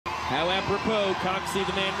How apropos, Coxey,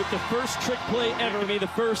 the man with the first trick play ever, to be the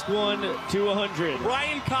first one to 100.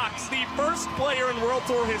 Ryan Cox, the first player in World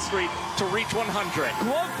Tour history to reach 100.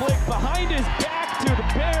 Glove flick behind his back to the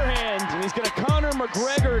bare hand, and he's going to Conor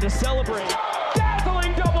McGregor to celebrate.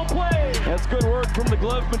 Dazzling double play! That's good work from the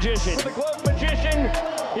Glove Magician. For the Glove Magician,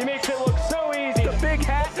 he makes it look so easy. The big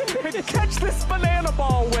hat, catch this banana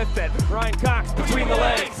ball with it. Ryan Cox between the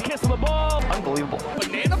legs, kissing the ball. Unbelievable.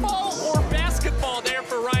 Banana ball or basketball there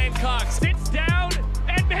for Ryan Cox. Sits down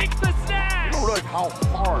and makes the snatch. You don't realize how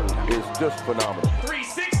hard is just phenomenal.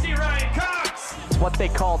 360 Ryan Cox. It's what they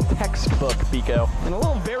call textbook, Pico. And a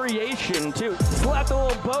little variation, too. Slapped a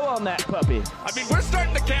little bow on that puppy. I mean, we're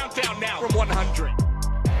starting the countdown now from 100.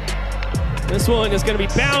 This one is going to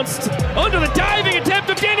be bounced under the diving attempt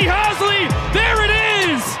of Danny Hosley. There it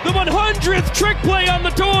is! The 100th trick play on the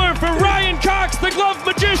tour for Ryan Cox, the Glove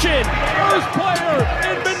Magician. First player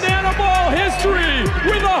in banana ball history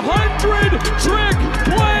with 100